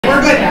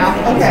we're good now.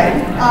 Okay.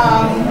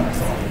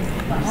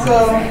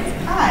 So,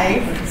 hi.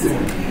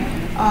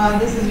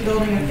 This is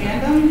building a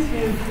fandom to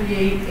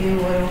create a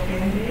loyal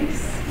fan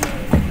base.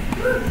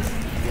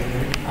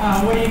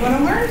 What are you going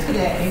to learn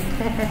today?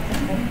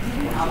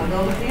 How to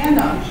build a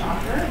fandom,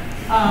 shocker.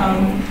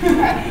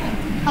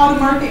 How to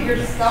market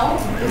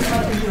yourself as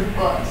much as your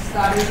books.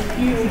 That is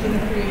huge in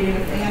creating a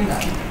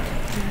fandom.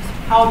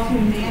 How to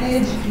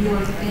manage your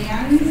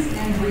fans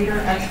and reader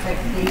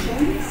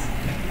expectations,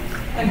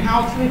 and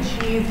how to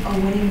achieve a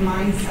winning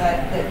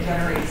mindset that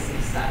generates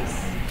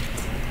success.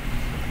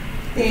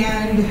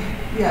 And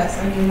yes,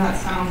 I mean, that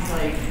sounds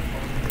like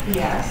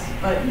yes,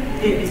 but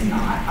it is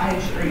not, I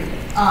assure you.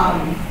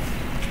 I'm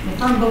a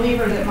firm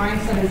believer that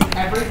mindset is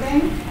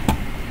everything.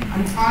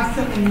 I'm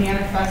constantly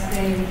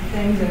manifesting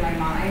things in my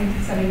mind,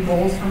 setting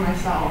goals for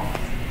myself,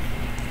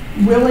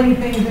 willing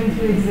things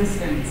into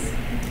existence.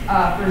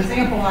 For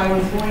example, I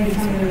was going to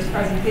come into this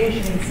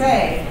presentation and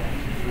say,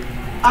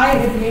 I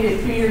have made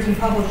it 2 years in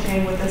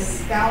publishing with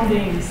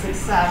astounding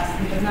success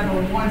and have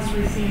never once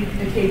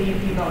received a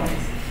KDP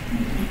bonus.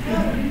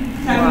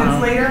 10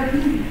 minutes later,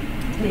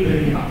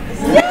 KDP bonus.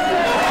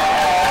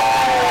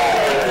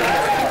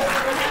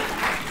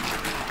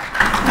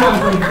 I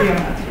was like, damn,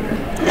 that's weird.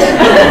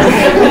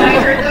 I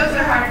heard those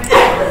are hard to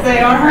get. They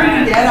are hard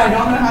to get. I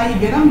don't know how you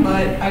get them,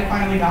 but I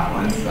finally got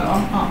one, so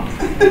I'm pumped.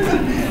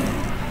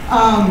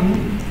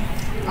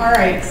 All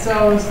right,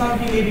 so some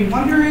of you may be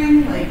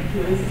wondering, like,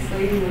 who is this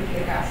lady with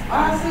kick-ass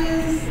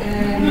glasses,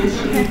 and is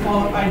she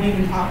qualified to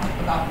even talk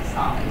about this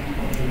topic?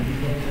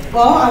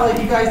 Well, I'll let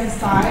you guys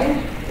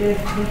decide if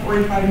the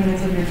 45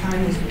 minutes of your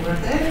time is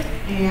worth it,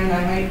 and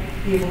I might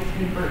be able to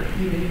convert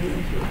even you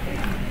into a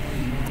fan.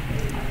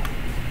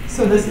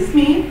 So this is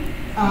me.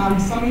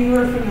 Some of you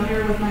are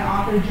familiar with my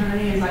author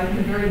journey, as I've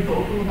been very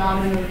vocal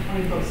about it in the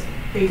 20Books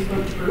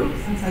Facebook group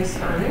since I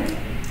started.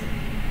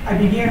 I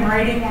began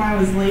writing when I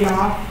was laid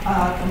off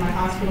from my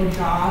hospital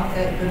job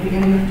at the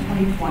beginning of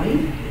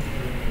 2020.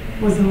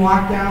 Was in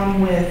lockdown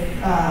with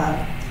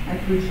my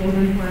 3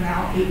 children who are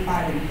now 8,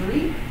 5, and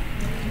 3.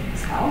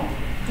 It's hell.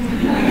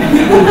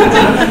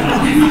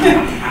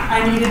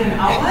 I needed an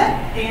outlet,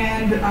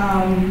 and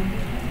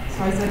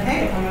so I said,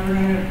 hey, if I'm ever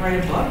going to write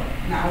a book,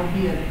 now would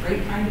be a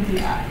great time to do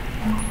that.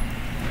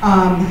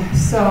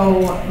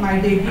 So my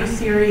debut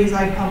series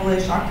I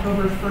published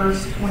October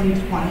 1st,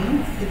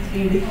 2020. It's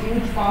gained a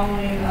huge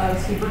following of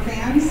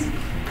superfans,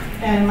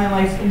 and my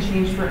life's been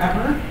changed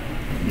forever,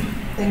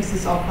 thanks to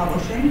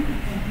self-publishing.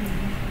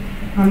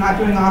 I'm not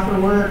doing author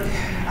work,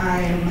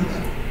 I'm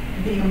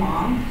being a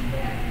mom,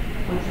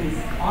 which is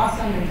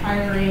awesome and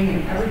tiring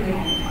and everything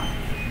all in one.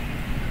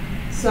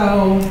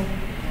 So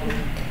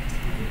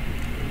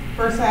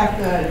first I have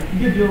to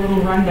give you a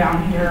little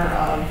rundown here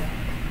of,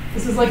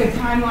 this is like a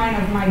timeline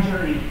of my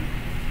journey.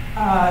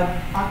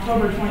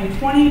 October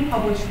 2020,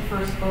 published the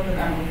first book of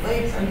Emerald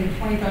Lakes. I made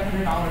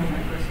 $2,500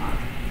 my first month.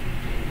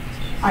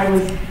 I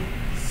was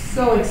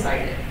so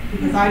excited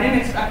because I didn't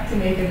expect to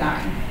make a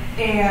dime.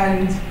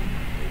 And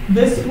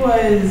this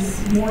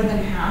was more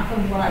than half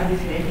of what I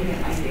was making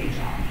at my day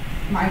job.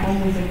 My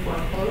home was in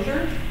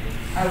foreclosure.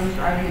 I was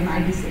driving a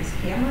 96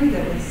 Camry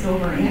that was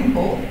silver and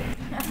gold.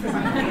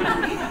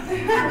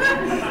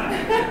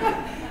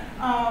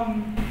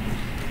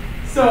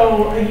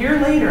 So a year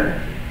later,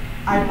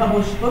 I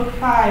published book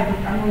 5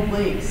 of Emerald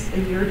Lakes, a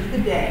year to the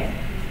day.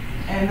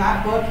 And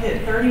that book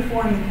hit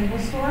 34 in the Kindle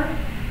store,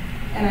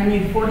 and I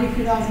made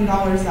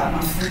 $42,000 that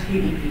month from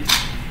KDP.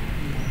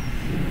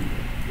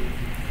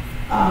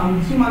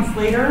 2 months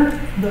later,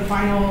 the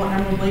final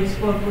Emerald Lakes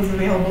book was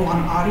available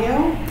on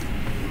audio.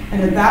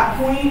 And at that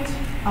point,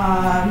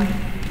 I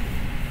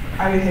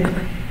had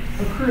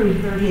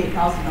accrued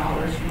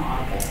 $38,000 from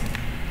Audible.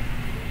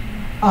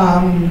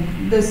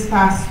 This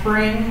past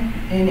spring,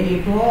 in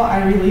April,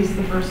 I released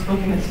the first book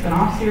in a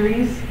spin-off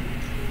series.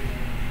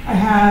 I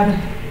had,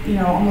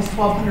 almost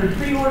 1,200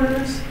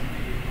 pre-orders.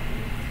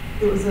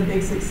 It was a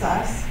big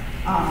success.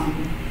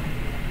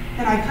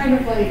 And I kind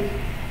of went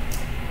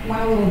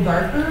a little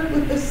darker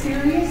with this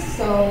series,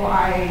 so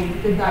I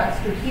did that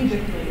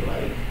strategically,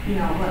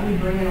 let me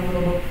bring in a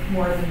little bit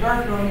more of the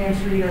dark romance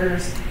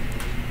readers.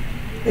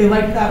 They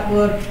liked that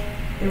book,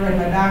 they read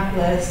my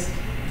backlist,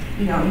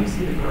 you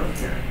see the growth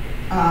here.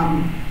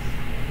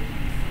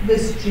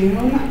 This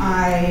June,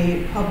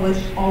 I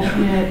published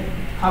alternate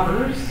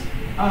covers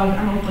of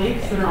Emerald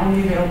Lakes that are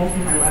only available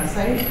through my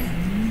website.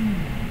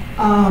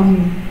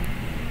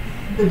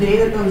 The day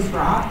that those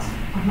dropped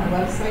on my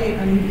website,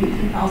 I made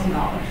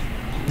 $18,000.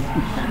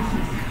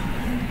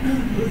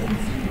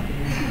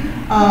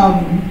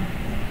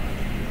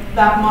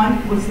 That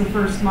month was the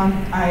first month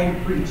I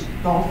reached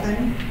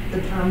Dolphin,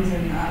 the terms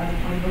in the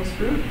 20Books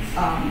group,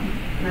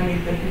 and I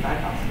made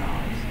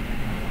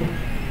 $55,000.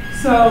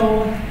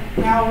 So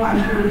now I'm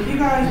here with you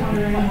guys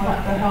wondering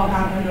what the hell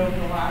happened over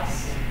the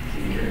last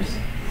 2 years.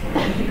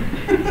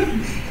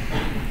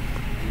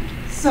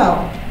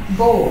 So,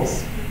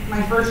 goals.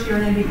 My first year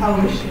in indie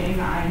publishing,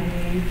 I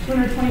made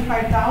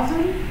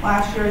 $225,000.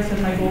 Last year I said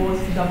my goal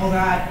was to double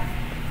that.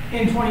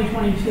 in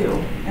 2022,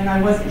 and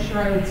I wasn't sure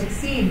I would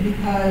succeed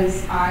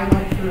because I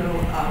went through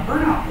a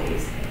burnout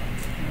phase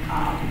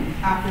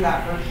after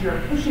that first year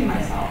of pushing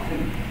myself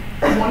and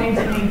wanting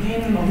to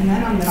maintain the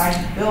momentum that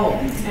I built,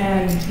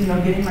 and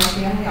getting my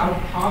family out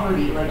of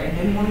poverty. Like, I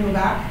didn't want to go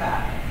back to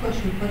that. I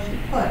pushed and pushed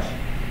and pushed.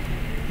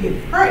 Paid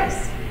the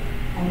price.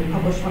 Only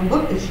published one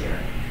book this year.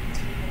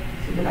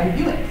 So did I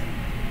do it?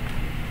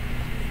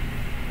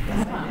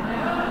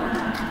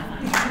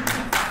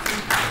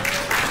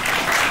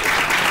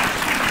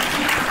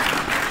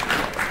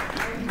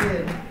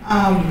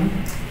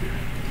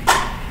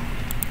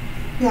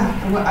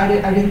 Yes, I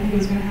did. I didn't think it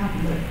was going to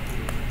happen, but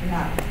it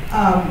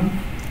happened.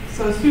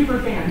 So super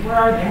fans, where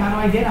are they? How do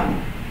I get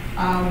them?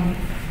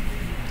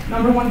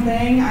 Number one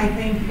thing I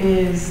think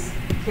is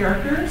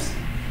characters.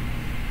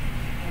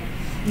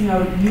 You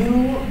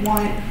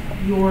want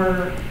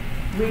your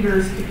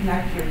readers to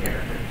connect to your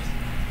characters.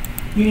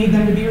 You need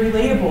them to be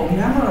relatable,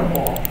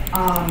 memorable.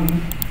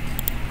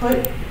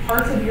 Put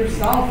parts of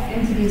yourself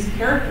into these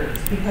characters,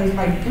 because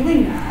by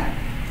doing that,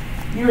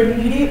 you're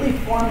immediately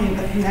forming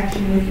a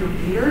connection with your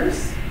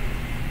readers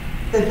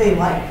that they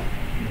like.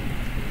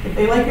 If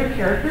they like your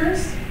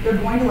characters, they're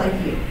going to like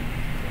you.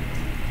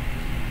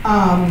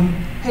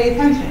 Pay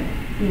attention.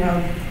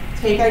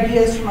 Take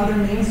ideas from other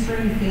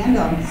mainstream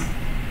fandoms.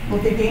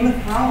 Look at Game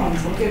of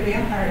Thrones. Look at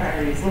Vampire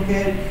Diaries. Look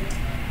at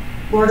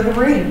Lord of the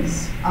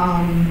Rings.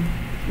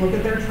 Look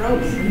at their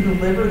tropes and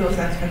deliver those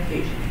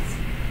expectations.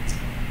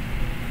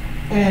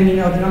 And the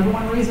number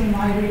one reason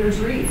why readers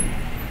read,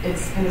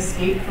 it's an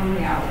escape from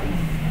reality.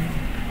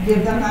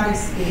 Give them that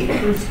escape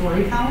through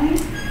storytelling.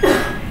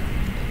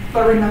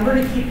 But remember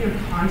to keep your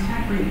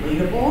content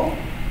relatable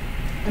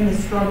and the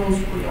struggles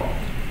real.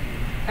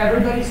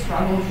 Everybody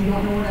struggles. You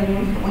don't know what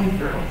anyone's going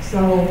through.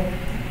 So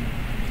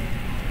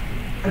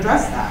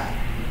address that.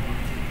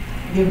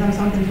 Give them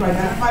something to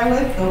identify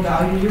with. They'll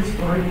value your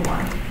story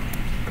more.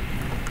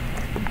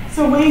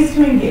 So ways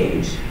to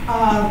engage.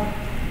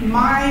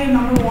 My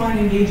number one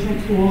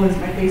engagement tool is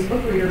my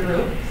Facebook reader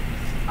group.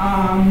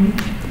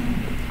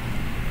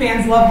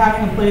 Fans love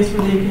having a place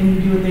where they can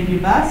do what they do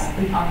best.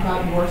 They talk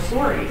about your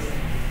stories.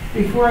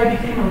 Before I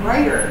became a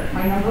writer,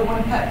 my number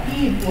one pet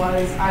peeve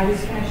was I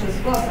just finished this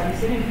book. I'm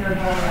sitting here going,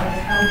 what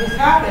the hell just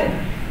happened?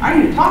 I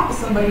need to talk to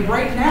somebody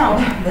right now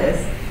about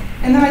this.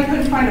 And then I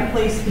couldn't find a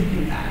place to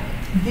do that.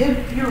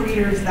 Give your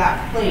readers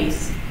that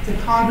place to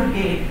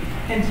congregate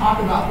and talk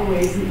about the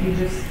ways that you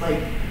just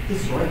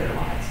destroy their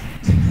lives.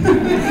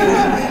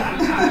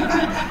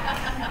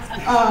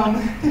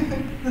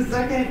 The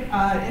second,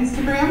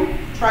 Instagram.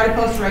 Try to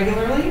post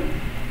regularly.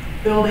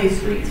 Build a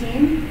street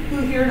team. Who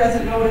here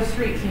doesn't know what a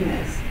street team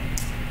is?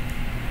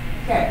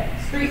 Okay,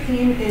 street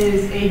team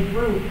is a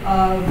group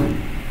of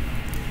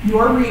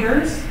your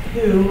readers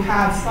who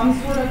have some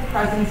sort of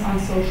presence on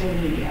social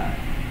media.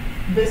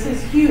 This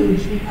is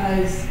huge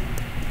because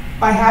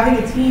by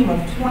having a team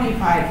of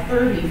 25,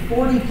 30,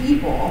 40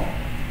 people,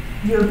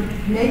 you're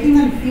making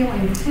them feel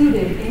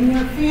included in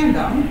your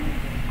fandom,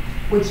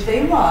 which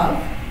they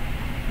love,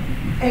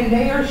 and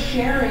they are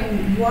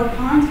sharing your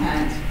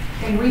content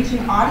and reaching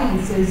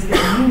audiences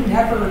that you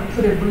never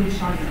could have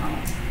reached on your own.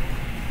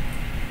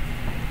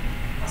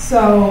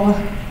 So,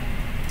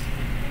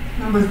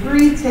 number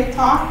 3,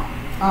 TikTok.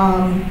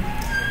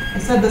 I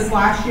said this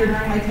last year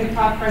during my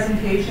TikTok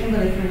presentation,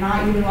 but if you're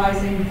not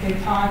utilizing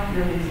TikTok,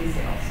 you're losing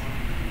sales.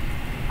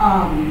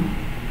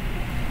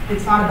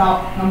 It's not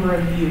about number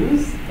of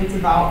views, it's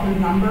about the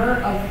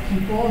number of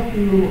people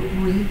who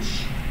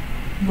reach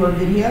your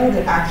video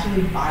that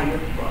actually buy your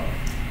book.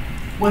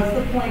 What's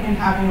the point in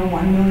having a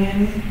 1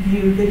 million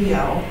view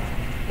video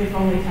if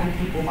only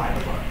 10 people buy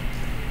the book?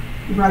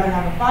 You'd rather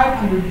have a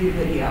 500 view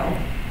video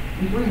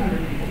than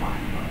 300 people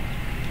buying the book.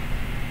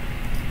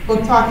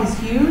 Book talk is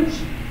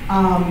huge.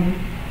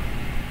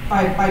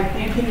 By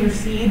planting your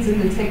seeds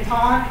into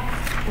TikTok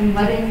and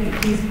letting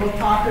these book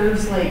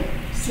talkers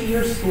see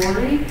your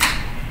story,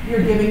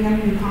 you're giving them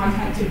new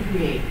content to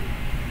create.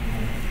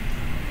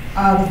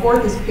 The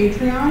 4th is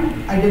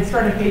Patreon. I did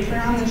start a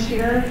Patreon this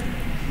year.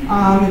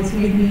 It's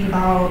made me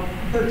about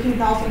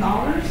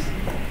 $13,000.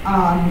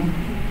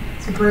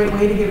 It's a great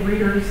way to give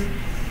readers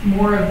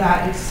more of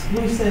that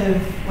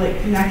exclusive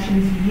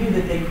connection to you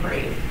that they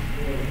crave.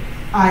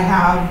 I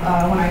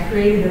have, when I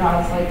created it, I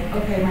was like,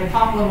 okay, my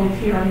top level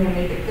tier, I'm gonna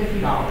make it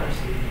 $50.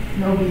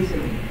 Nobody's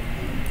doing it.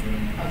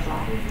 That's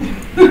wrong.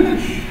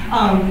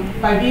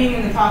 By being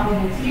in the top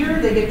level tier,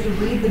 they get to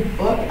read the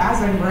book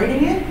as I'm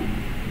writing it.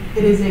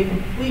 It is a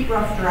complete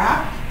rough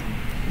draft.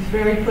 It's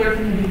very clear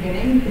from the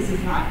beginning. This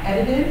is not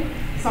edited.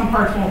 Some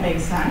parts won't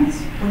make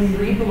sense. When you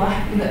read the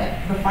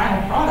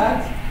final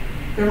product,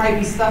 there might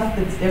be stuff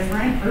that's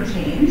different or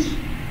changed,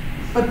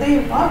 but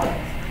they love it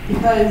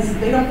because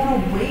they don't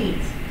want to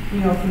wait,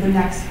 for the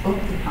next book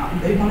to come.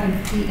 They want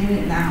to be in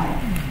it now.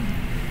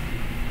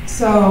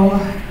 So,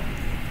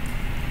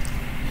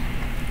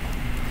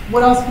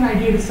 what else can I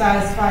do to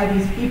satisfy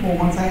these people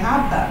once I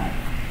have them?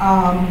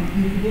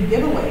 You can do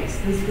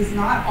giveaways. This does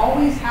not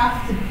always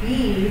have to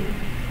be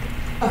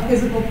a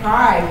physical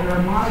prize or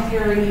a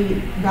monetary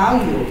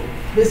value.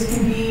 This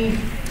can be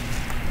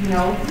You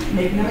know,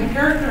 making them a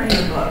character in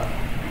your book,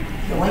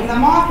 killing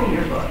them off in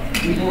your book.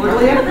 People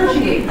really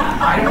appreciate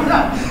that. I don't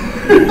know.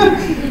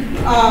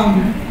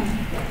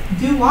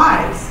 Do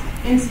lives,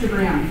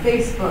 Instagram,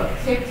 Facebook,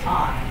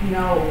 TikTok. You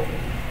know,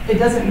 it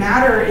doesn't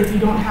matter if you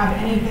don't have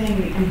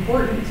anything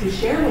important to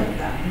share with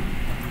them.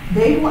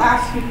 They will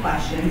ask you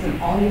questions,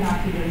 and all you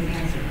have to do is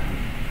answer them.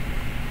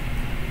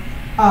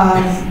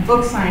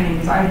 Book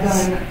signings. I've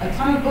done a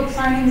ton of book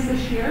signings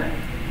this year.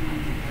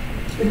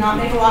 Did not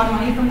make a lot of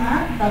money from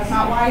that. That's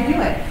not why I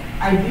do it.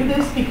 I do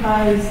this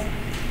because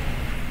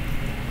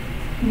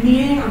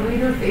meeting a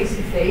reader face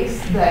to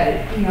face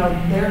that, you know,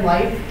 their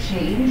life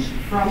changed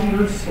from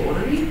your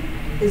story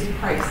is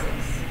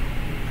priceless.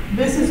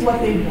 This is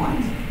what they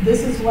want.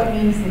 This is what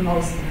means the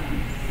most to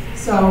them.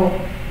 So,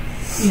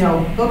 you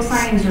know, book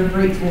signings are a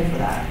great tool for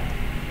that.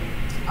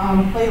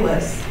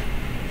 Playlists.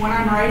 When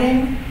I'm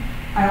writing,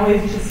 I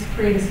always just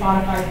create a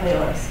Spotify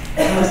playlist.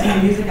 I listen to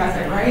music as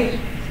I write.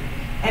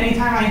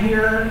 Anytime I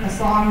hear a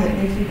song that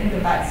makes me think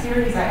of that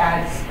series, I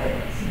add it to the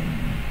playlist.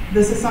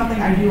 This is something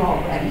I do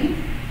already.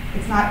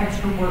 It's not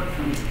extra work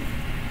for me.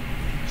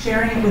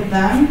 Sharing it with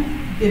them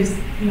gives,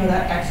 you know,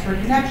 that extra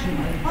connection.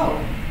 Like, oh,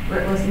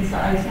 Britt listens to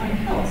Ice Nine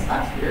Kills.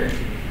 That's weird.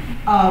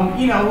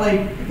 You know,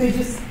 like they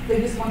just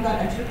want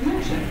that extra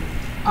connection.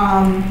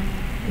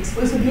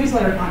 Exclusive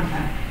newsletter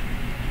content.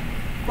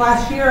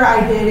 Last year,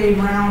 I did a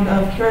round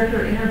of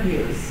character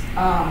interviews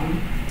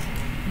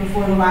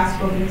before the last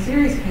book in the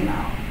series came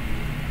out.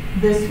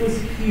 This was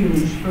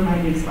huge for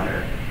my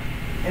newsletter.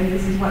 And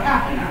this is what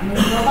happened. I'm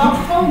going to know about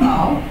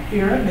FOMO,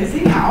 fear of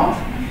missing out.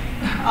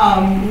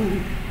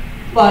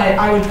 But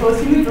I would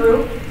post in the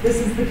group, this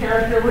is the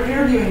character we're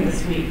interviewing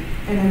this week.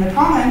 And in the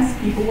comments,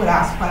 people would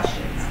ask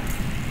questions.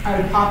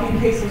 I would copy and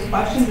paste those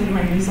questions into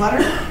my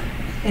newsletter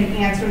and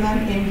answer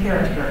them in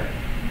character.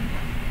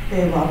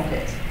 They loved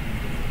it.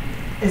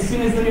 As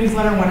soon as the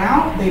newsletter went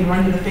out, they'd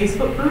run to the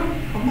Facebook group.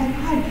 Oh my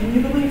God, can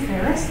you believe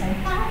Ferris?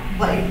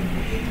 Like,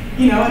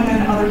 you know, and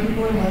then other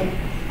people are like,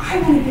 I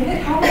want to get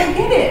it, how do I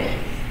get it?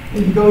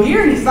 And you go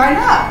here and you sign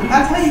up, and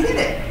that's how you get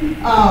it.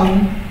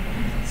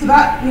 So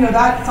that, you know,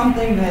 that's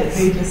something that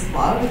they just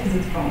love because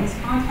it's bonus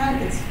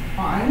content, it's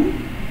fun.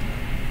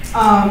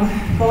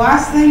 The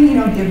last thing, you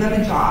know, give them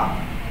a job.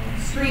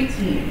 Street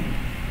team,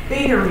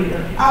 beta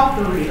reader,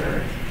 alpha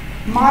reader,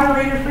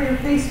 moderator for your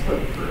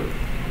Facebook group.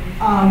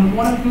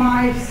 One of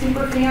my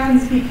super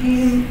fans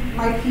became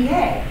my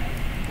PA,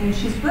 and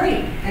she's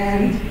great.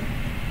 And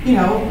you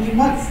know, you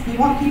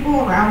want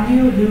people around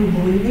you who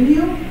believe in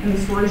you, and the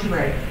story's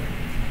great.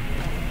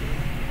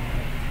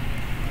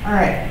 All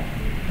right,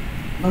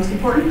 most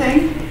important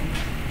thing,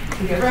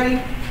 so get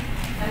ready.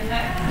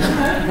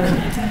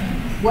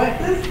 What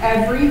does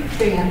every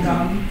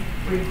fandom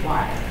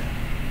require?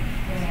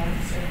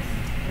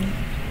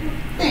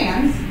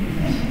 Fans.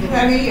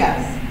 I mean,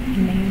 yes.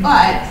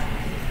 But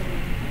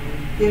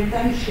give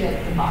them shit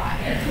to buy.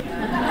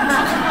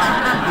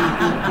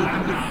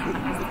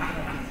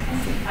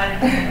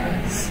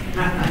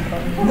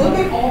 Look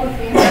at all the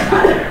fans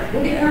out there.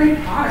 Look at Harry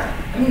Potter.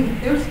 I mean,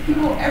 there's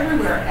people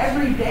everywhere,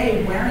 every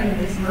day wearing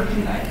this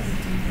merchandise.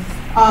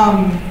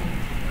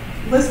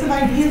 List of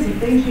ideas of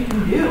things you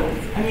can do.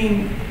 I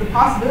mean, the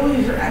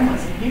possibilities are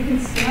endless. If you can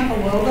stamp a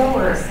logo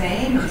or a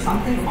saying or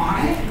something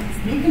on it,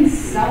 you can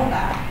sell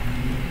that.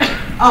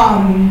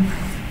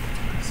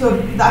 So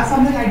that's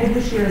something I did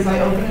this year is I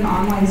opened an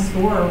online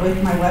store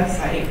with my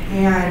website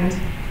and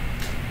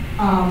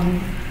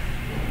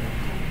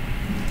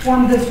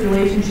formed this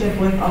relationship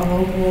with a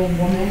local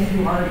woman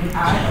who already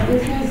had a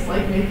business,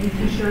 like making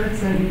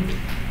t-shirts and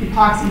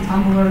epoxy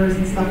tumblers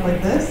and stuff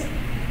like this.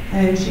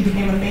 And she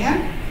became a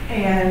fan.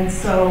 And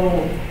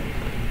so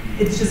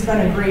it's just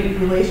been a great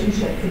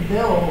relationship to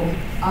build.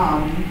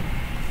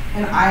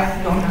 And I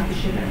don't have to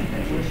ship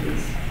anything, which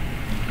is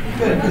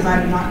good because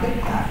I'm not good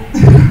at that.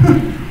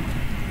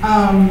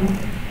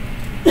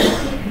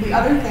 The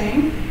other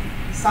thing,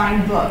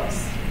 signed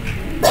books.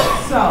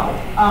 So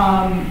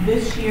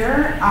this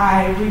year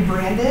I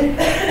rebranded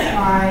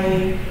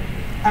my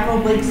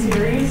Emerald Lake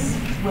series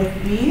with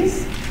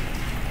these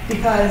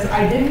because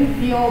I didn't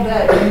feel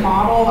that the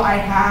model I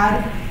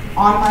had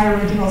on my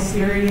original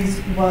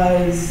series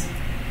was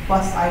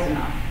plus size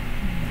enough.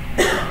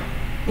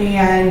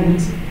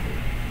 And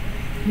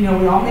you know,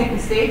 we all make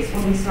mistakes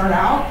when we start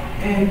out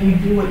and you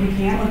do what you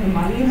can with the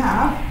money you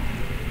have.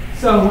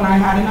 So when I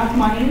had enough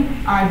money,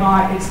 I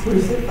bought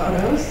exclusive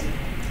photos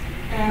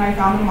and I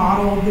found a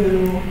model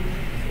who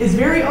is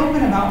very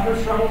open about her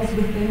struggles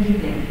with binge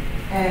eating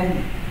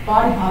and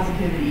body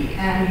positivity,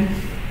 and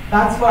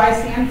that's what I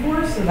stand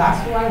for, so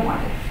that's what I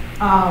wanted.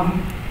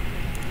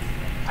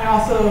 I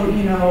also,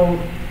 you know,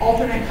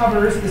 alternate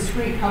covers,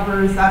 discrete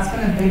covers, that's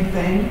been a big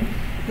thing,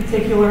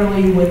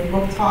 particularly with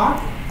book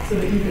talk, so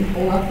that you can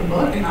hold up the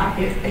book and not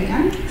get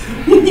banned,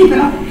 you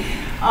know.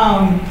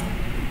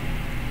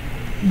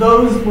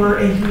 Those were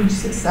a huge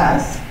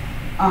success.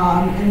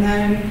 And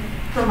then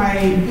for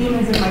my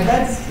Demons in My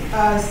Bed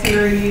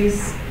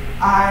series,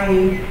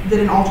 I did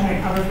an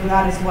alternate cover for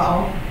that as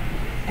well.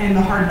 And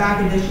the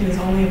hardback edition is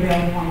only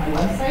available on my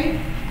website.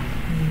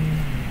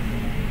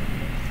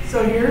 So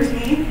here's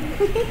me.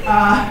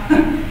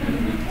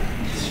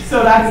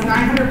 So that's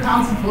 900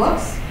 pounds of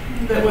books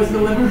that was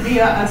delivered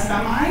via a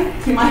semi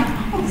to my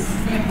house.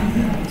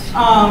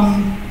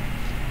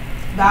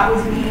 That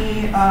was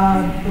me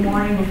the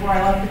morning before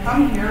I left to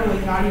come here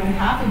with not even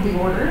half of the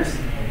orders.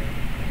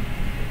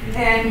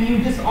 And you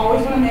just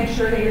always want to make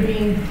sure that you're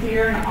being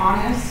clear and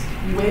honest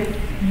with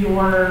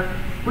your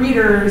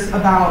readers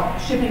about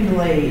shipping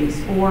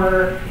delays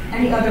or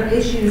any other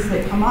issues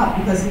that come up,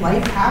 because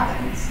life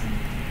happens.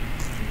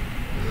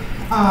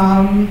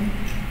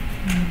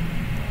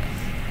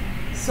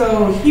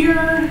 So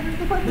here,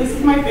 this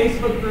is my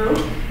Facebook group.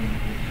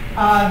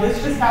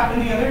 This just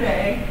happened the other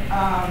day.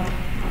 I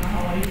don't know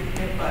how late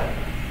it, but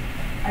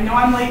I know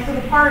I'm late to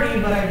the party,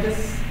 but I've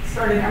just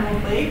started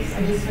Emerald Lakes.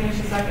 I just finished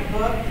the second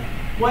book.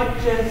 What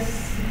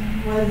just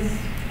was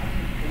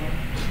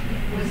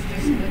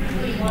just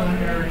quickly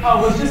wondering.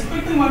 Oh, was just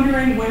quickly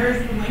wondering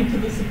where's the link to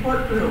the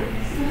support group.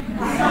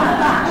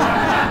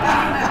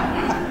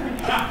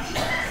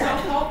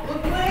 Self-help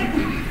booklet.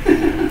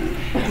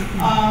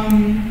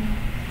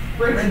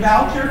 Britt's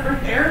voucher for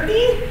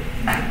therapy.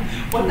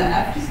 What the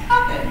F just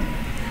happened?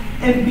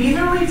 And these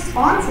are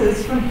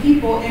responses from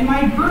people in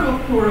my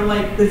group who are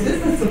like, this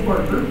is the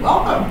support group,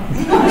 welcome.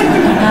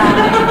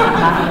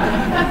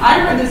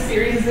 I read this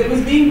series, it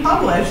was being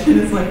published, and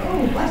it's like,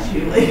 oh, bless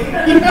you. Like,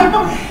 you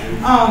know?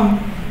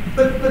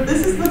 But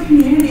this is the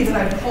community that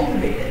I've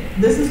cultivated.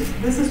 This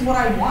is what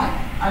I want.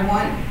 I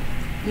want,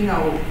 you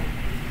know,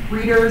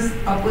 readers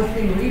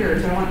uplifting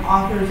readers. I want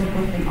authors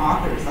uplifting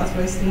authors. That's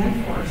what I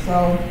stand for.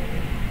 So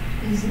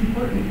this is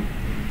important.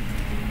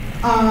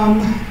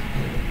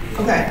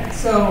 Okay,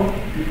 so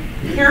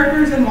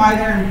characters and why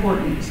they're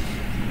important.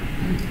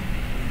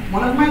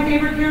 One of my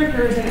favorite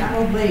characters in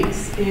Emerald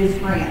Lakes is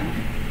Gran.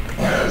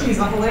 She's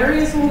a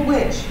hilarious old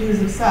witch who's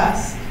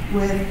obsessed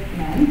with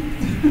men.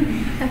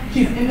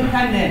 She's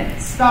independent,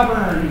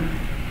 stubborn.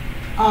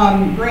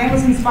 Gran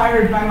was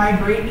inspired by my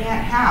great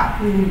aunt Hap,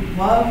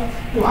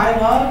 who I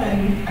love,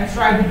 and I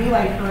strive to be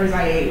like her as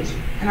I age.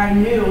 And I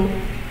knew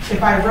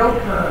if I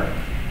wrote her,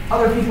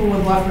 other people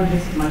would love her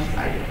just as much as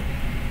I do.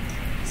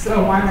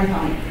 So why am I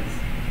telling you this?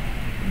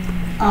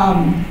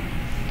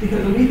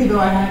 Because a week ago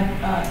I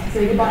had to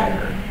say goodbye to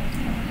her.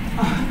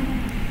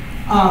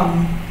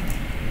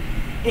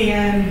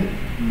 And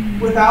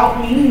without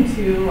meaning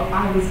to,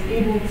 I was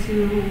able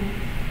to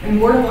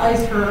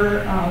immortalize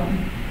her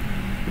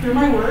through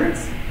my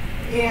words.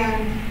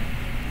 And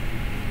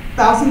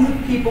thousands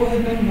of people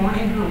have been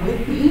mourning her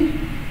with me,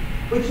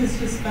 which has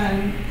just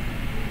been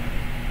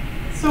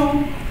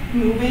so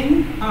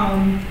moving.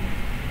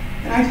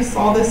 And I just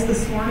saw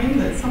this morning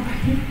that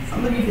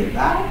somebody did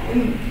that,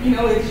 and you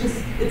know,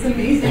 it's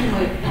amazing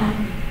like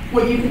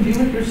what you can do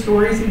with your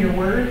stories and your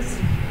words.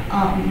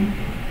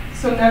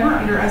 So never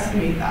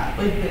underestimate that,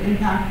 like the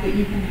impact that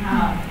you can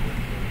have,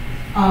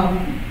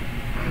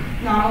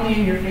 not only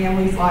in your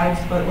family's lives,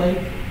 but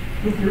like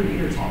with your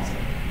readers also.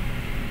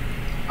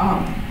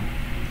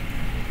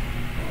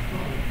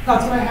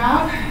 That's what I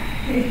have,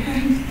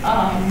 and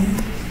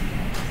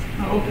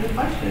I'll open the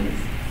questions.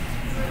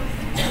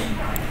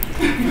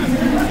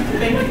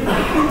 Thank you.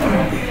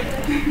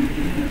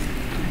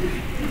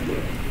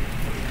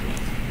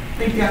 I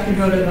think you have to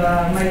go to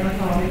the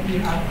microphone if you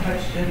have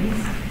questions.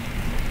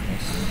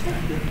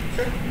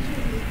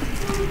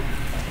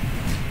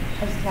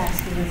 I was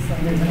asking this,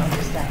 and I'll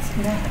just ask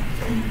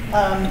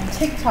that.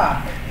 TikTok,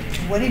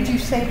 what did you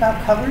say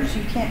about covers?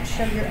 You can't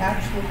show your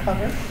actual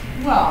cover?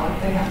 Well,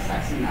 if they have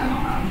sex in that, I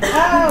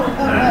don't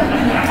know.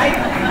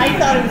 I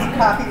thought it was a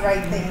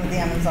copyright thing with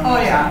Amazon. Oh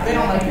yeah, they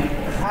don't like it.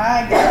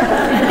 I got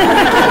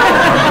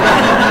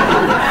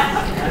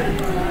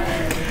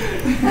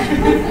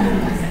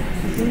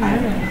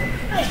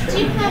Do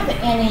you have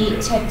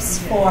any tips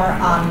for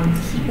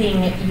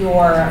keeping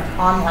your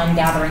online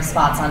gathering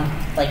spots on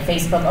like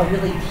Facebook a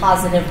really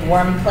positive,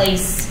 warm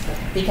place?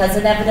 Because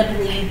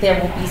inevitably there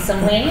will be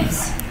some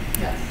waves.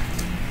 Yes.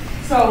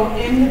 So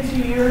in the 2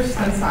 years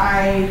since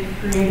I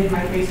created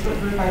my Facebook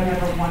group, I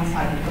never once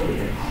had a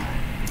deleted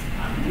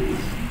comment.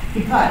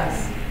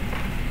 Because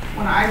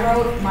when I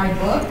wrote my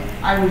book,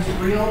 I was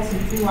real to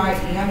who I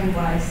am and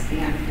what I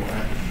stand for.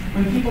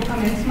 When people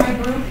come into my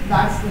group,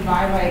 that's the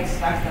vibe I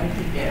expect them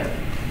to give.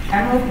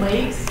 Emerald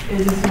Lakes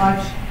is as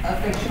much a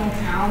fictional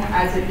town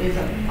as it is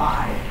a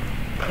vibe.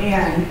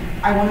 And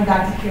I wanted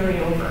that to carry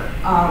over.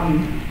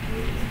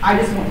 I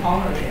just won't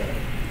tolerate it.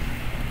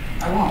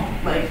 I won't.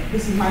 Like,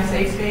 this is my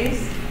safe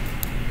space.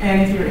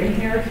 And if you're in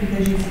here, it's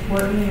because you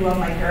support me, you love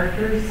my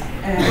characters,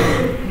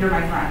 and you're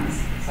my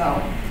friends.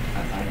 So,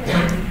 that's how I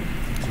feel.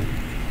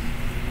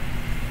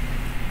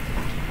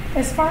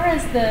 As far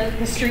as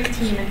the street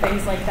team and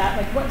things like that,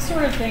 like what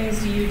sort of things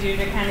do you do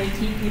to kind of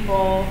keep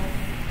people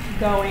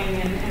going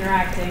and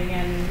interacting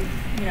and,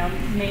 you know,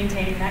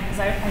 maintaining that? Because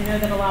I know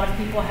that a lot of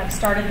people have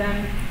started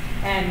them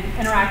and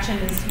interaction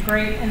is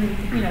great in,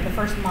 you know, the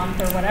first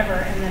month or whatever,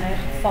 and then it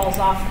falls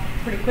off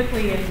pretty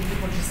quickly and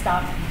people just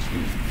stop,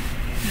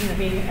 you know,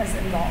 being as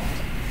involved.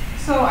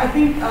 So I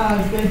think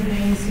good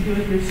things to do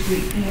with your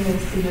street team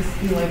is to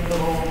just do like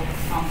little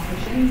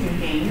competitions and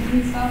games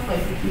and stuff,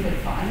 like to keep it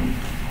fun.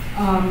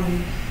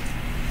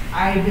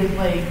 I did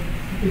like,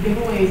 the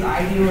giveaways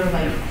I do are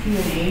like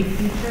Q&A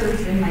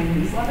features in my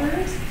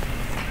newsletters.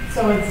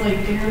 So it's like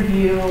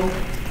interview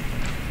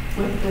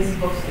with this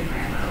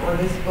bookstagrammer or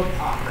this book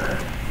talker.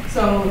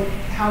 So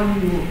how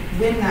you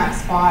win that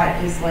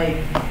spot is like,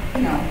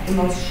 you know, the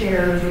most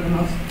shares or the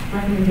most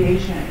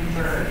recommendations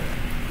or,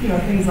 you know,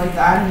 things like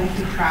that, and we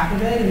keep track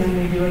of it, and then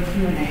we do a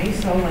Q&A,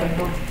 so like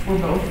we're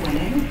both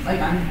winning. Like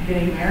I'm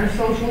getting their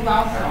socials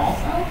out there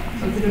also,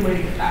 so it's a good way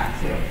to get back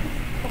too.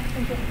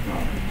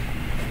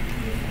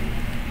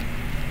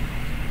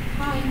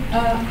 Hi.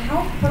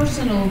 How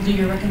personal do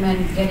you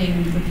recommend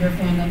getting with your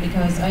fandom?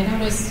 Because I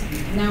notice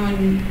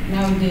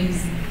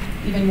nowadays,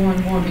 even more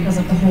and more, because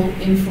of the whole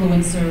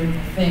influencer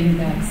thing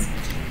that's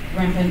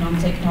rampant on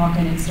TikTok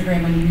and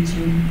Instagram and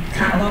YouTube,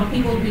 a lot of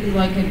people really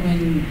like it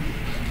when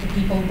the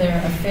people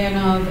they're a fan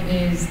of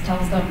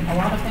tells them a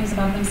lot of things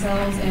about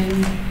themselves.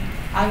 And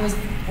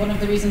one of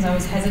the reasons I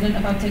was hesitant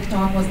about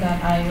TikTok was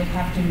that I would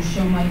have to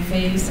show my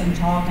face and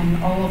talk,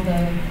 and all of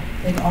the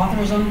big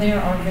authors on there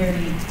are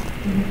very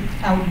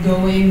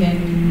outgoing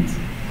and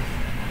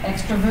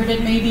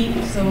extroverted maybe.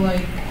 So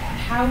like,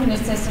 how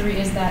necessary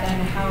is that,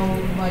 and how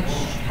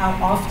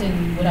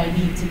often would I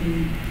need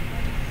to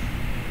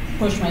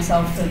push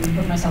myself and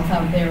put myself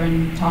out there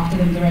and talk to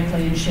them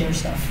directly and share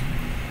stuff?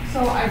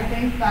 So I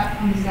think that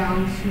comes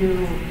down to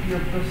your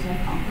personal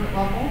comfort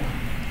level.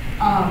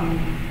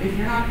 If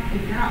you're not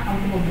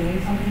comfortable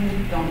doing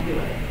something, don't do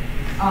it.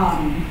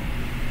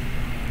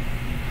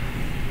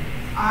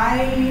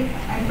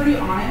 I'm pretty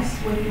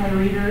honest with my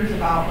readers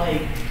about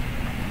like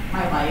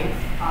my life.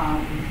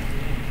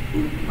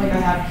 Like I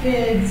have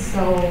kids,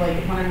 so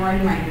like when I'm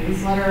writing my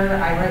newsletter,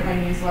 I write my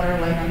newsletter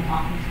like I'm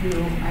talking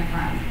to my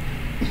friend.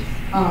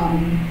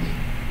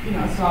 You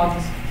know, so I'll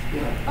just be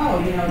like, oh,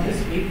 you know,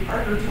 this week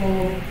Parker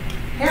told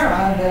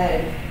Hera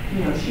that, you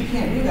know, she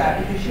can't do that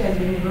because she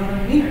hasn't even grown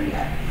her wiener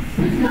yet.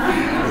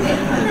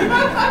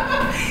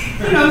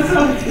 You know,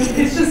 so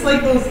it's just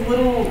like those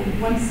little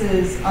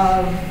glimpses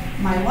of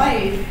my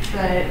life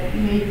that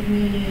make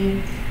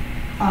me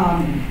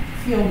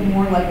feel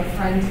more like a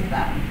friend to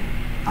them.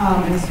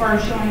 And as far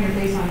as showing your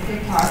face on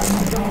TikTok,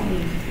 you don't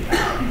need to do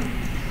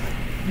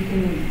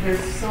that.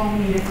 There's so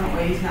many different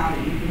ways now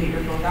that you can get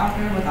your book out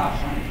there without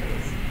showing your face.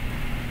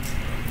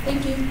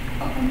 Thank you.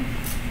 Welcome.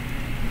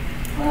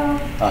 Well,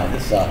 Hi,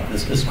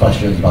 this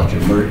question is about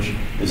your merch.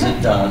 Is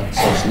it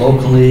sourced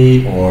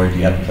locally, or do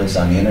you have a place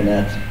on the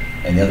internet?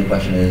 And the other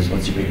question is,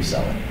 what's your biggest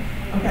seller?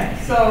 okay,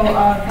 so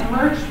for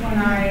merch, when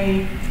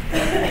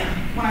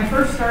I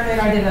first started,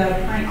 I did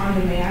a print on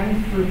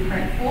demand through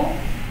Printful,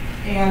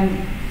 and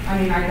I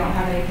mean, I don't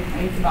have any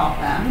complaints about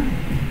them,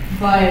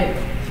 but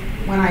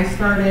when I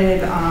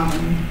started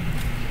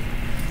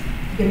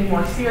getting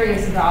more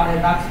serious about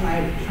it, that's when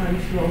I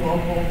turned to a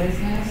local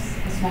business,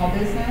 a small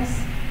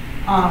business,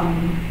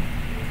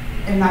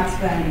 and that's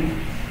been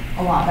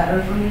a lot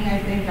better for me. I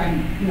think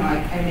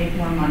I make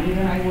more money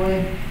than I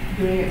would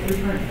doing it through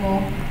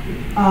Printful,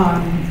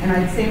 and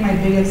I'd say my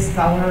biggest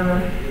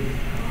seller,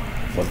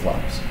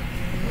 Flip-flops.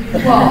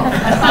 well,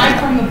 aside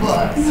from the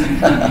books,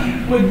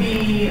 would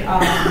be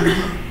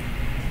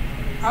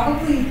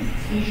probably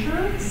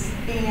T-shirts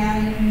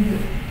and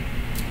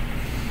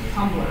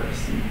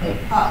tumblers, like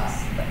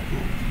cups.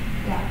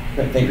 Yeah.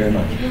 Great, thank you very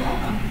much. You're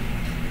welcome.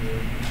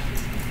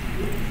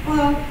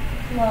 Hello.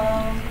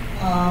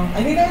 Hello.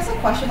 I think there was a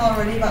question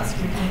already about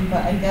streaking,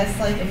 but I guess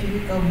like if you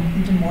could go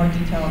into more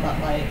detail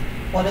about like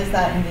what does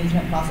that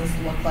engagement process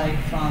look like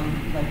from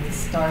like the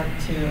start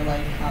to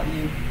like how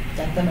you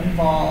get them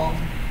involved,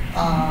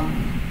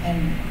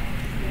 and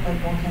like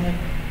what kind of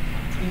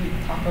do you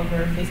talk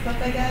over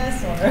Facebook, I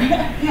guess, or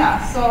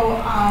Yeah.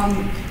 So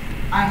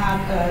I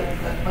have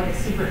a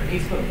secret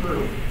Facebook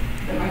group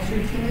that my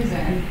street team is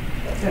in,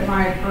 that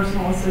my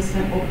personal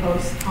assistant will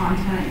post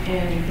content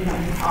in for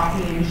them to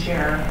copy and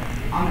share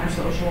on their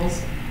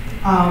socials.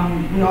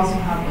 We also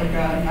have like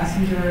a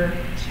messenger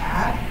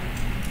chat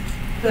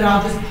that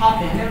I'll just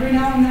pop in every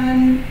now and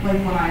then, like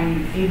when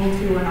I'm able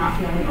to or not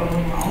feeling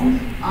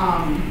overwhelmed.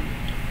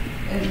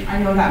 And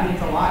I know that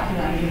means a lot to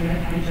them, even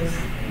if I'm just,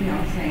 you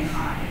know, saying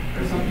hi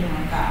or something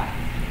like that.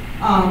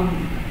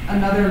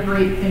 Another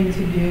great thing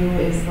to do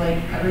is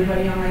like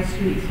everybody on my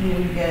street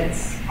team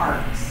gets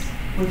ARCs,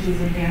 which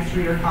is advanced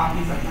reader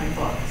copies of my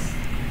books.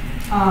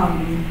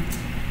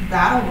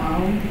 That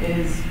alone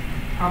is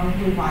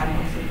probably why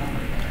most of them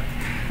are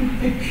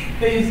there.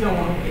 They just don't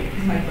want to wait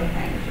because my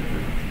cliffhangers are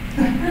through.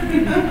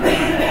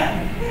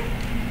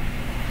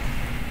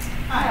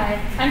 Hi.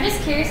 I'm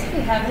just curious if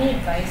you have any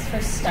advice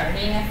for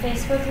starting a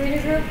Facebook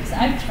reader group, because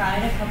I've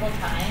tried a couple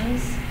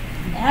times,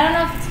 and I don't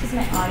know if it's because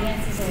my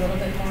audience is a little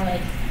bit more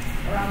like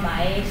around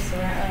my age, so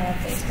we don't really have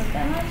Facebook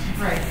that much.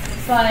 Right.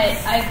 But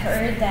I've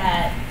heard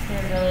that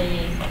they're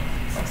really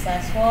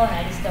successful, and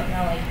I just don't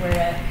know like where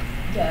to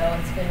go.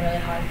 It's been really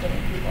hard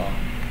getting people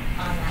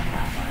on that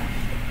platform.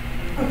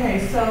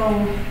 Okay, so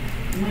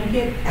link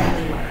it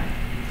everywhere.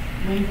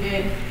 link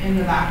it in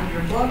the back of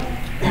your book.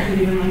 You could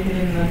even link it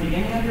in the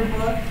beginning of your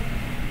book.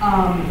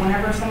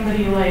 Whenever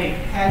somebody like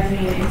tags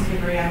me on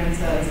Instagram and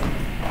says,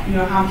 you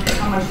know, how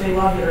much they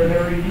loved it, or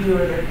their review,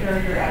 or their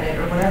character edit,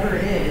 or whatever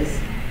it is,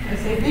 I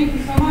say, thank you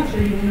so much.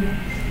 Are you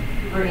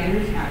Britt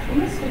Andrews Natural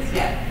Misfits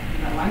yet?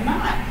 No, I'm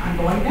not. I'm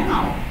going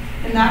now.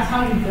 And that's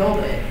how you build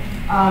it.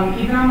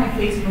 Even on my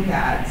Facebook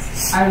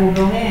ads, I will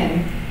go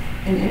in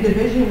and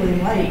individually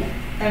like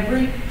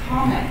every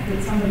comment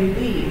that somebody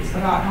leaves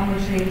about how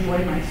much they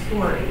enjoyed my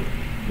story,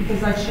 because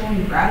that's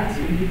showing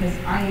gratitude, because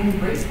I am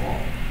grateful.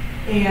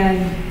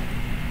 And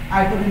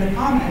I put in the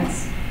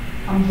comments,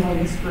 come join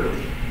this group.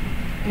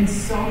 And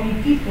so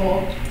many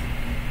people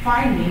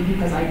find me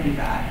because I do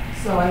that.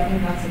 So I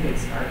think that's a good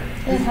start.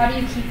 And how do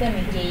you keep them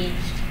engaged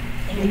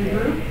in the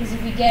group? Because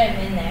if you get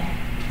them in there,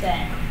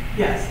 then.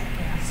 Yes.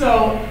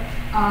 So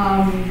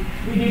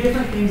we do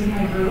different things in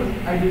my group.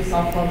 I do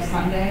Self-Love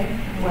Sunday,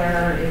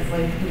 where it's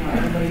like, you know,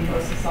 everybody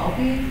posts a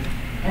selfie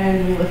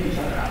and we lift each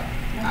other up.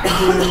 I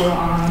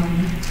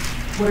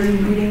do what are you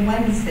reading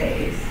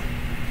Wednesdays,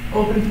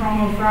 open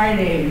promo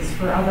Fridays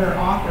for other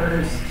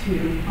authors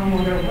to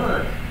promo their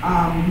work.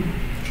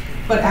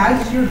 But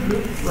as your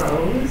group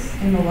grows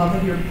and the love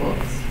of your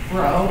books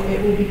grow,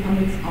 it will become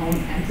its own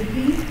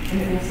entity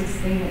and it will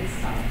sustain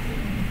itself.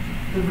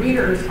 The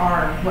readers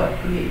are what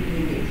create the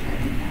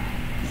engagement now.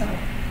 So,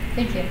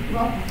 thank you. You're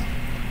welcome.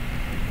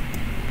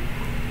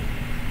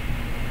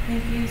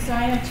 Thank you. So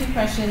I have two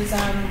questions.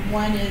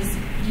 One is,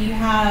 do you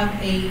have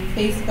a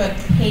Facebook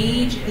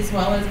page as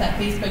well as that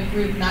Facebook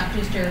group, not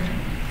just your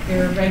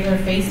regular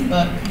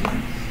Facebook?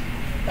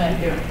 But I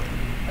do.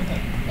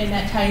 Okay, and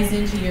that ties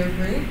into your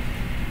group?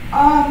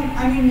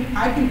 I mean,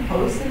 I can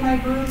post in my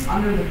group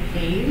under the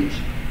page,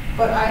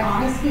 but I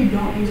honestly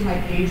don't use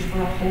my page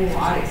for a whole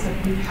lot,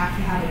 except we have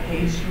to have a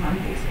page to run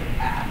Facebook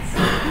ads.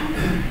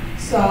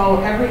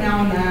 So every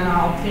now and then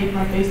I'll take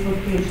my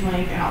Facebook page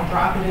link and I'll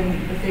drop it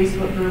in the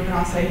Facebook group and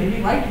I'll say, have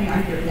you liked me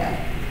on here yet?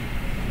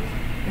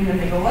 And then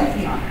they go like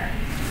me on there.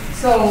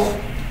 So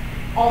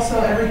also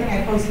everything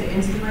I post to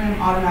Instagram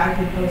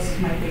automatically posts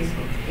to my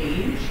Facebook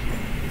page.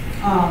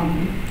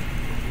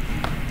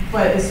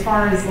 But as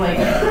far as like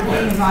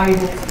being a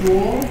valuable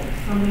tool,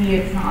 for me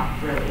it's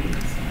not really.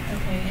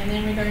 Okay, and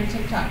then regarding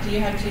TikTok, do you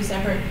have two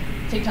separate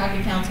TikTok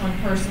accounts, one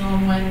personal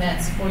and one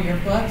that's for your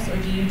books, or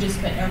do you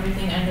just put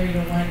everything under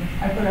your one?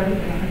 I put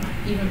everything under.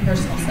 Even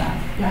personal stuff?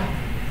 Yeah.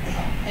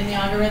 And the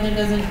algorithm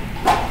doesn't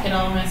get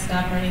all messed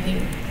up or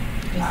anything?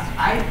 Just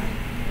I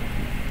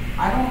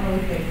don't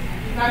really think.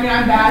 I mean,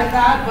 I'm bad at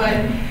that, but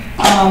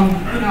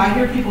you know, I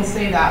hear people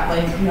say that,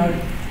 like, you know,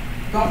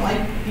 don't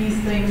like these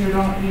things or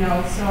don't, you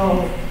know,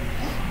 so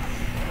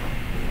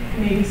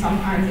maybe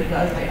sometimes it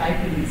does. I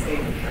couldn't say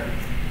for sure.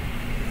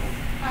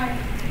 Hi.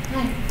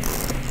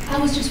 I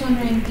was just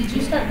wondering, did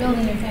you start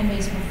building your fan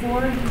base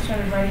before you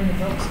started writing the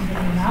books and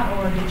putting them out,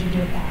 or did you do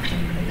it after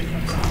you put the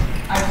books out?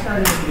 I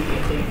started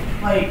immediately,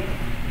 like,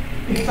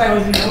 because I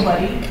was a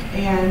nobody,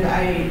 and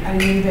I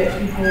knew that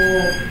people,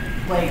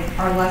 like,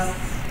 are less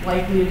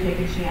likely to take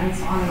a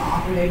chance on an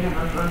author they've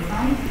never heard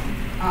from,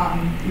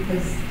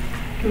 because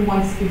who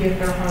wants to give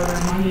their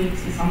hard-earned money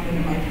to something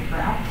that might be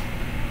crap?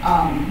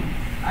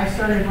 I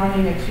started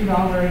running a $2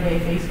 a day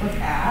Facebook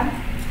ad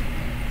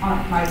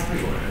on my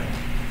pre-order.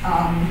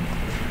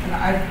 And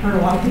I've heard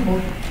a lot of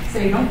people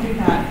say, don't do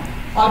that.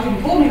 A lot of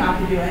people told me not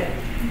to do it.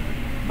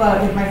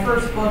 But with my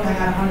first book, I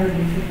had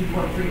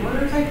 154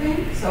 pre-orders, I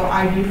think. So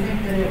I do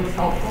think that it was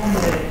helpful and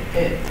that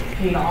it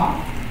paid off.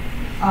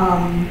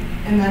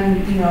 And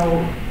then, you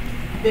know,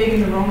 big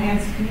in the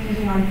romance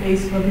community on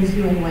Facebook is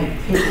doing like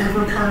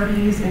takeover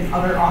parties and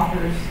other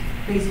authors'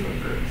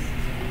 Facebook groups.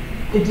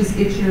 It just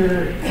gets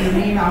your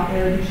name out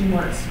there, gets you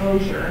more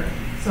exposure.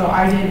 So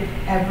I did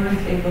every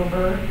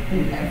takeover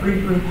in every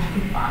group I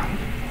could find.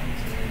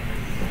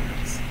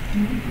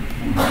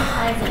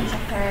 Hi,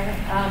 Jennifer.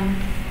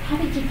 How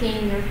did you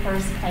gain your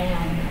first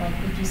fan? Like,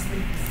 did you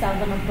sell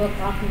them a book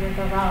off of your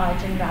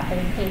garage and wrap it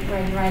in paper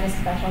and write a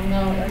special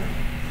note? Or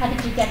how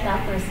did you get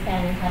that first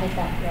fan and how did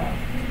that grow?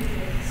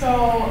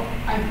 So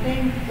I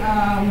think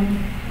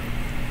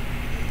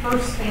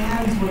first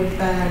fans would have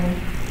been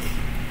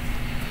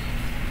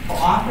the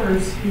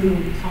authors who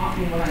taught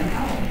me what I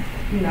know.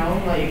 You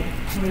know, like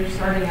when you're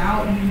starting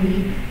out, you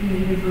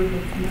need a group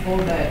of people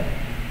that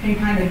can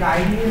kind of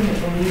guide you and that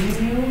believe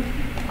in you.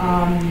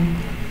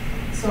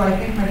 So I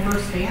think my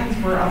first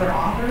fans were other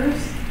authors,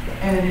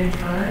 and in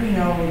turn, you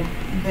know,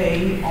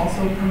 they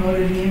also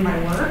promoted me in my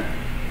work.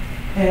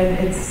 And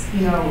it's,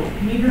 you know,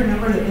 you need to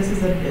remember that this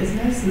is a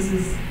business. This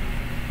is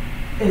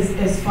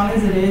as fun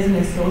as it is and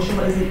as social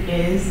as it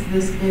is.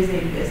 This is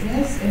a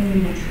business, and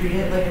you need to treat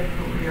it like a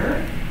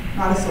career,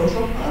 not a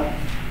social club.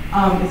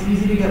 It's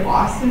easy to get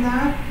lost in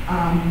that.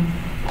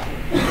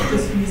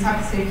 You just have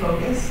to stay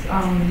focused.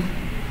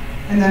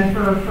 And then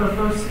for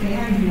first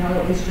fans, you know,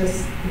 it was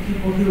just the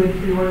people who had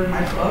pre-ordered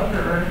my book,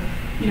 or,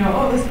 you know,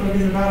 oh, this book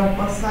is about a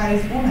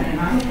plus-size woman, and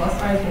I'm a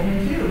plus-size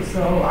woman too,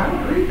 so I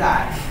want to read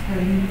that.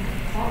 And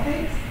that's all it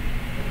takes.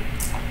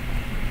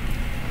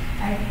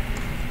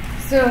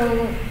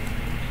 So,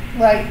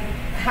 like,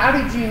 how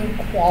did you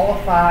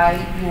qualify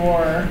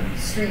your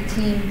street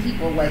team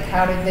people? Like,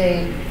 how did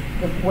they,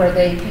 were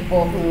they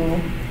people who,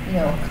 you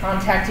know,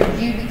 contacted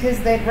you because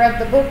they'd read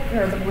the book,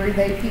 or were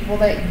they people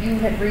that you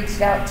had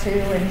reached out to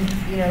and,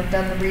 you know,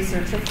 done the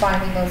research of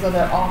finding those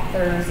other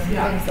authors and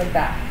things like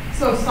that?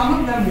 So some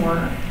of them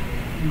were.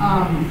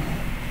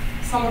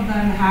 Some of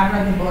them had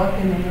read the book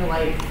and then they're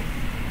like,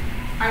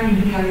 I need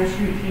to be on your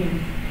street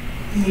team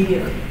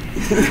immediately.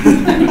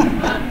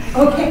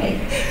 Okay.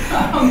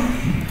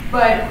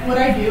 But what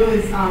I do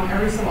is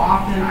every so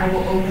often I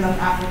will open up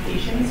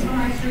applications for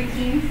my street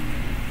team,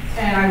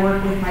 and I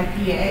work with my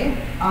PA.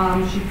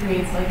 She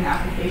creates like an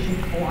application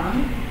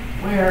form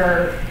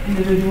where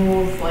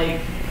individuals like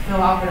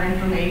fill out their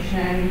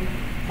information,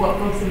 what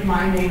books of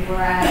mine they've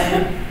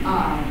read,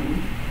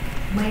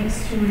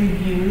 links to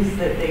reviews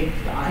that they've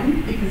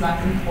done, because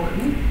that's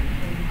important.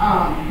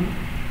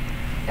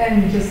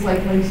 And just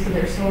like links to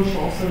their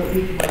social so that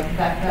we can like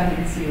vet them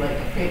and see like,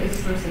 okay,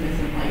 this person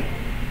isn't like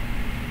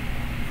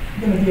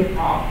gonna be a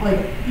problem.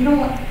 Like, you don't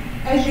want,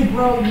 as you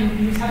grow, you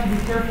just have to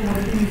be careful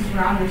with who you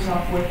surround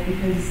yourself with,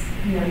 because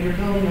you know you're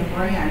building a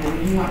brand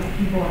and you want the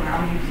people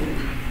around you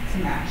to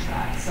match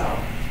that. So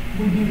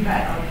we do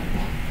vet our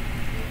people.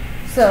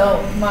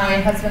 So my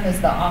husband is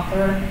the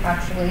author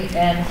actually,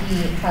 and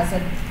he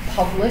hasn't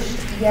published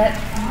yet.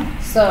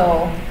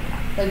 So,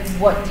 like,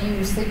 what do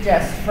you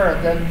suggest for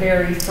the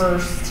very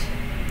first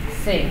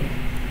thing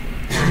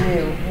to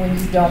do when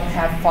you don't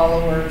have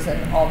followers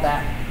and all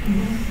that?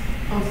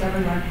 Post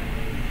everywhere.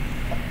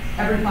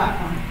 Every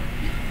platform.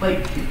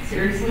 Like,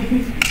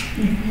 seriously,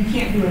 you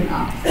can't do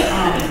enough.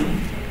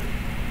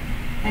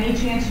 Any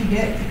chance you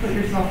get to put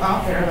yourself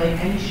out there, like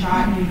any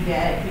shot you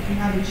get, if you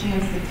have a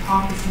chance to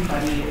talk to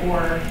somebody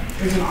or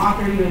there's an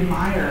author you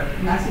admire,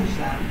 message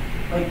them,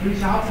 like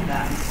reach out to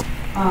them.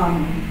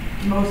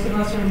 Most of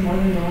us are more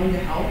than willing to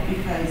help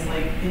because,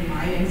 like, in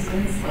my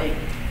instance, like,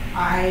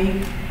 I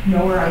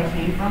know where I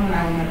came from and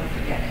I will never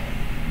forget it.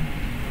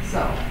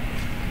 So.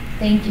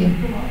 Thank you.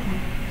 You're welcome.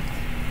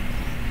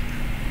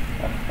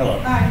 Hello.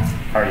 Hi.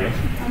 How are you?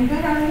 I'm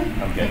good, how are you?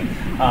 I'm good.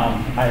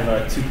 I have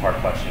a two-part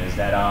question. Is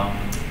that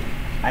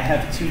I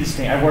have two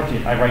distinct. I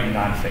write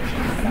nonfiction,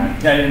 and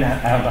I don't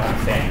have a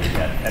fan group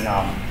yet. And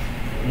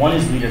one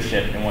is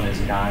leadership, and one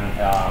is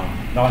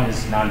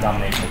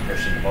non-dominational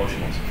Christian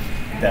devotionals.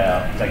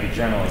 Like a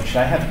journaling. Should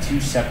I have two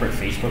separate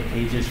Facebook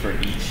pages for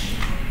each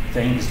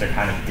thing because they're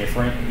kind of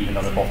different, even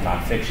though they're both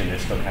nonfiction? They're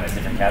still kind of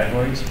different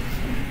categories.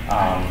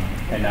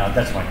 And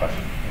that's my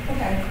question.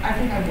 Okay, I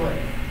think I would.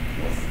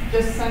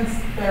 Just since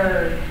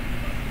they're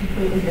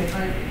completely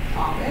different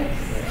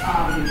topics,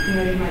 you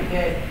know, you might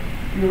get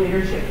your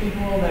leadership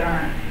people that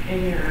aren't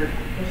in your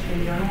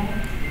Christian journal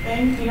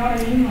thing. You know what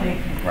I mean? Like,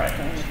 right.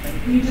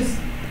 You just,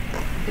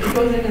 it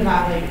goes into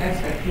that like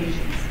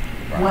expectations.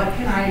 Right. What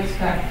can I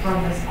expect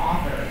from this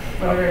author?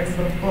 Whether it's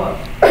the book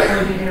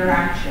or the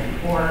interaction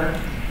or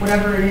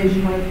whatever it is,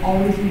 you want to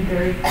always be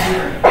very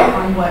clear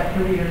on what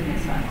the reader can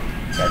expect.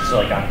 Yeah,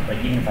 so like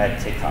even if I had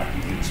TikTok,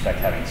 you could expect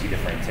having two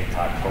different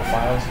TikTok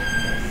profiles.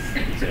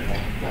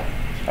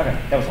 Okay,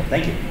 that was all.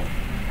 Thank you.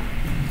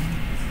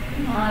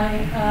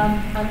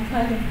 I'm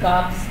kind of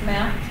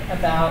gobsmacked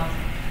about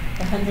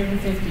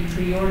 150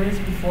 pre-orders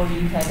before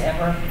you had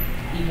ever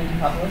even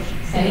published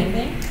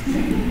anything.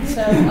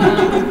 So,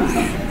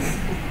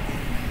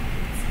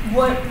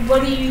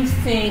 what do you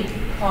think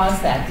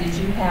caused that? Did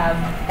you have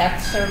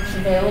excerpts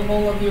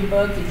available of your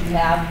book? Did you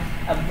have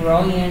a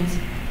brilliant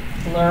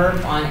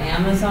blurb on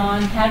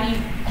Amazon?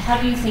 How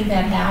do you think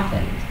that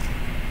happened?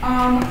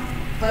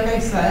 Like I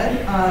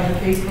said, the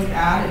Facebook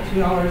ad at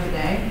 $2 a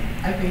day,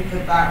 I think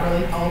that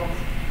really helped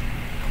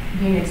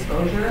gain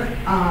exposure.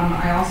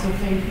 I also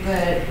think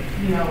that,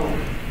 you know,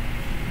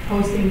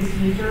 posting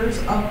teasers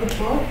of the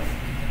book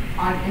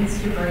on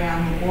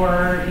Instagram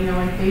or, you know,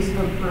 in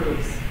Facebook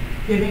groups,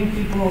 giving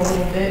people a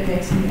little bit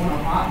makes them want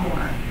a lot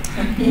more,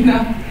 you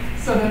know?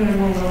 So then they're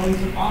more willing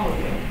to follow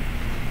you.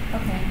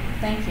 Okay,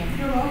 thank you.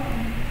 You're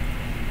welcome.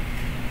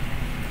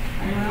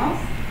 Anyone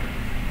else?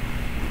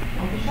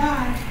 Don't be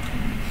shy.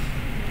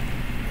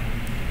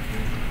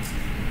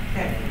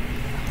 Okay.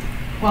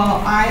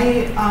 Well,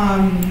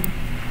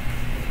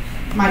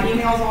 my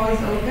email is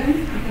always open.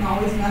 You can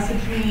always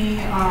message me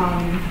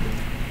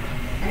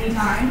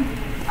anytime.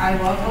 I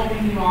love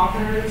helping new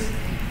authors.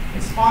 I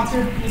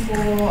sponsored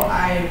people.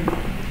 I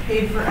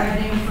paid for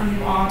editing for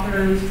new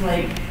authors.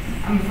 Like,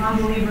 I'm a firm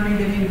believer in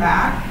giving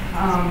back.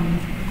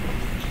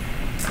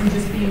 And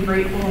just being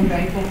grateful and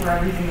thankful for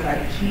everything that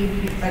I've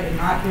achieved because I did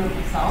not do it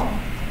myself.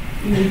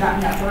 You need that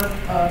network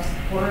of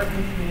support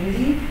and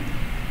community.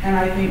 And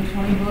I think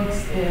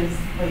 20Books is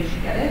the place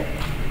you get it.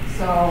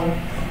 So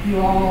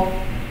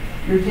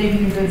you're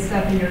taking a good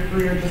step in your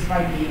career just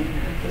by being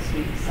here this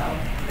week. So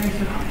thanks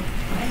for coming.